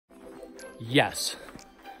Yes,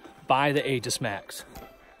 buy the Aegismax.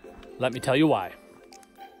 Let me tell you why.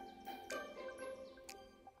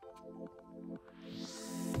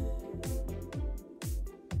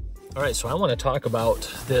 All right, so I want to talk about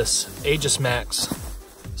this Aegismax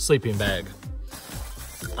sleeping bag.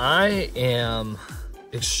 I am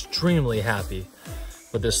extremely happy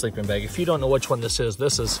with this sleeping bag. If you don't know which one this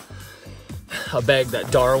is a bag that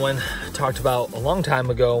Darwin talked about a long time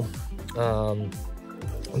ago,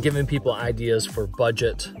 giving people ideas for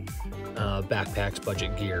budget backpacks,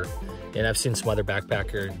 budget gear. And I've seen some other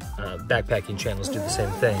backpacking channels do the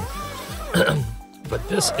same thing. But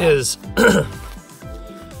this is,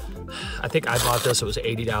 I think I bought this, it was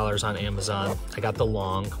 $80 on Amazon. I got the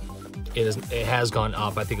long. It has gone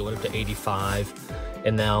up. I think it went up to $85,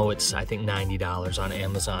 and now it's, I think, $90 on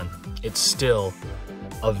Amazon. It's still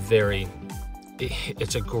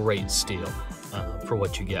it's a great steal for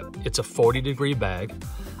what you get. It's a 40-degree bag.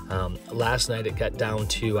 Last night it got down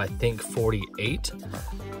to, I think, 48.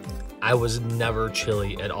 I was never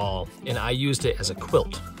chilly at all, and I used it as a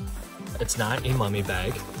quilt. It's not a mummy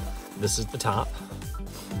bag. This is the top.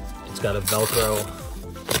 It's got a Velcro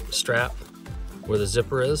strap where the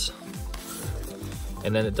zipper is.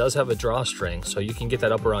 And then it does have a drawstring, so you can get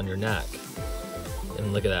that up around your neck.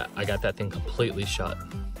 And look at that, I got that thing completely shut.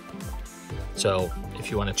 So if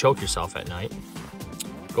you want to choke yourself at night,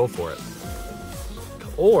 go for it.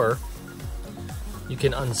 Or you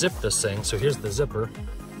can unzip this thing. So here's the zipper.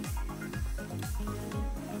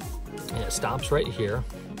 And it stops right here.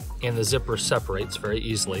 And the zipper separates very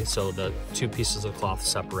easily. So the two pieces of cloth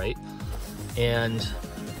separate. And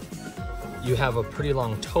you have a pretty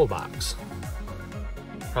long toe box.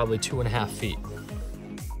 Probably 2.5 feet.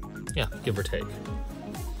 Yeah, give or take.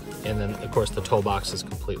 And then of course the toe box is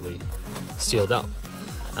completely sealed up.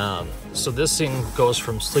 So this thing goes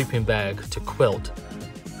from sleeping bag to quilt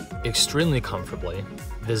extremely comfortably.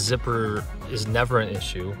 The zipper is never an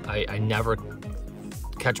issue. I never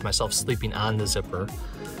catch myself sleeping on the zipper.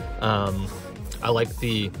 I like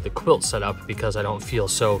the quilt setup because I don't feel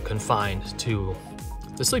so confined to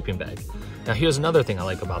the sleeping bag. Now here's another thing I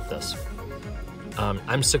like about this.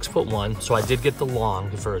 I'm 6'1", so I did get the long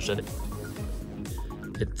version.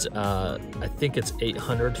 It's I think it's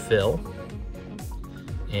 800 fill,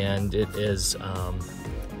 and it's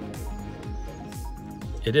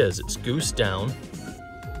goose down,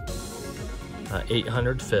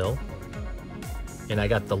 800 fill, and I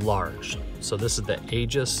got the large. So this is the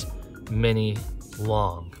Aegis Mini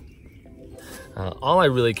Long. All I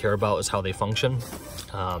really care about is how they function.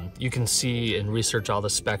 You can see and research all the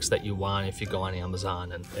specs that you want if you go on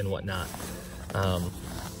Amazon and whatnot.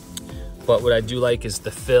 But what I do like is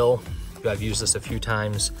the fill. I've used this a few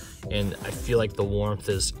times, and I feel like the warmth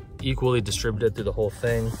is equally distributed through the whole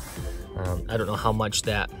thing. I don't know how much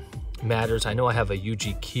that matters. I know I have a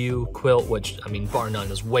UGQ quilt, which, I mean, bar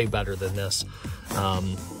none, is way better than this. I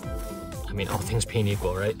mean, all things being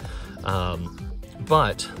equal, right?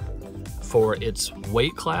 But for its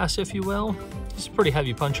weight class, if you will, it's a pretty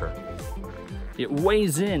heavy puncher. It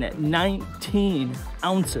weighs in at 19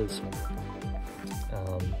 ounces.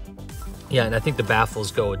 Yeah, and I think the baffles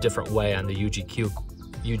go a different way on the UGQ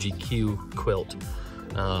quilt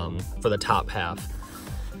for the top half.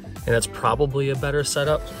 And that's probably a better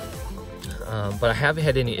setup. But I haven't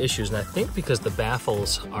had any issues, and I think because the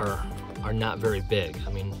baffles are not very big.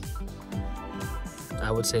 I mean, I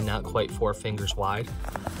would say not quite 4 fingers wide.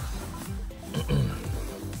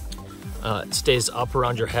 It stays up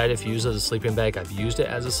around your head if you use it as a sleeping bag. I've used it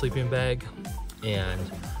as a sleeping bag, and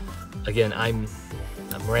again, I'm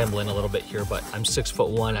rambling a little bit here, but I'm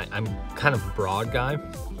 6'1". I'm kind of a broad guy.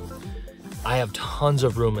 I have tons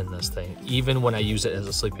of room in this thing, even when I use it as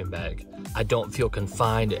a sleeping bag. I don't feel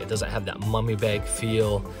confined. It doesn't have that mummy bag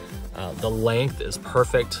feel. The length is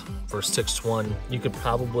perfect for 6'1". You could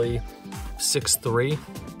probably 6'3".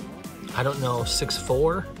 I don't know,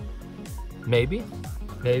 6'4", maybe,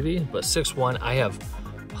 but 6'1", I have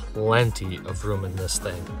plenty of room in this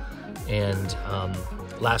thing. And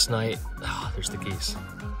last night, oh, there's the geese.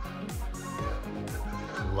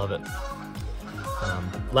 Love it.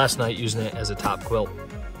 Last night, using it as a top quilt,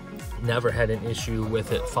 never had an issue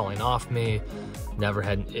with it falling off me, never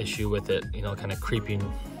had an issue with it, you know, kind of creeping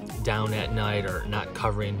down at night or not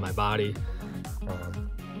covering my body.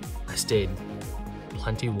 I stayed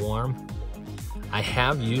plenty warm. I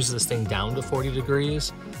have used this thing down to 40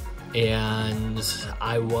 degrees, and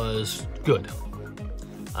I was good.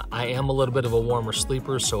 I am a little bit of a warmer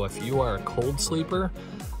sleeper, so if you are a cold sleeper,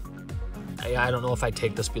 I don't know if I'd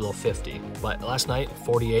take this below 50, but last night,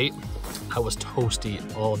 48, I was toasty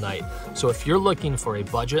all night. So if you're looking for a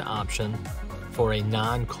budget option for a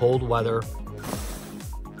non-cold weather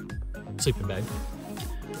sleeping bag,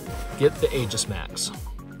 get the Aegismax.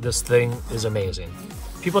 This thing is amazing.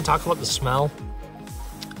 People talk about the smell.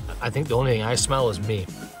 I think the only thing I smell is me.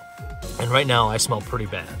 And right now I smell pretty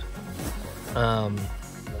bad.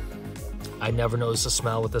 I never noticed the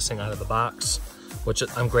smell with this thing out of the box, which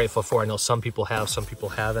I'm grateful for. I know some people have, some people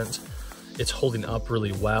haven't. It's holding up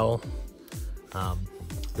really well.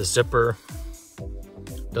 The zipper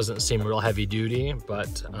doesn't seem real heavy duty,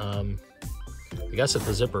 but I guess if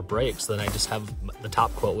the zipper breaks, then I just have the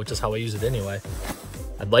top quilt, which is how I use it anyway.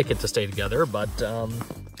 I'd like it to stay together, but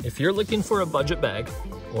if you're looking for a budget bag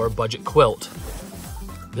or a budget quilt,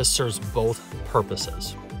 this serves both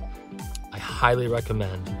purposes. I highly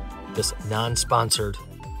recommend this non-sponsored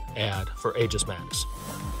ad for Aegismax.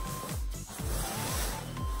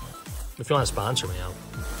 If you want to sponsor me, I'll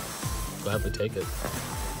gladly take it.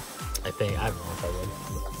 I don't know if I would.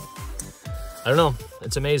 I don't know.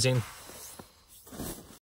 It's amazing.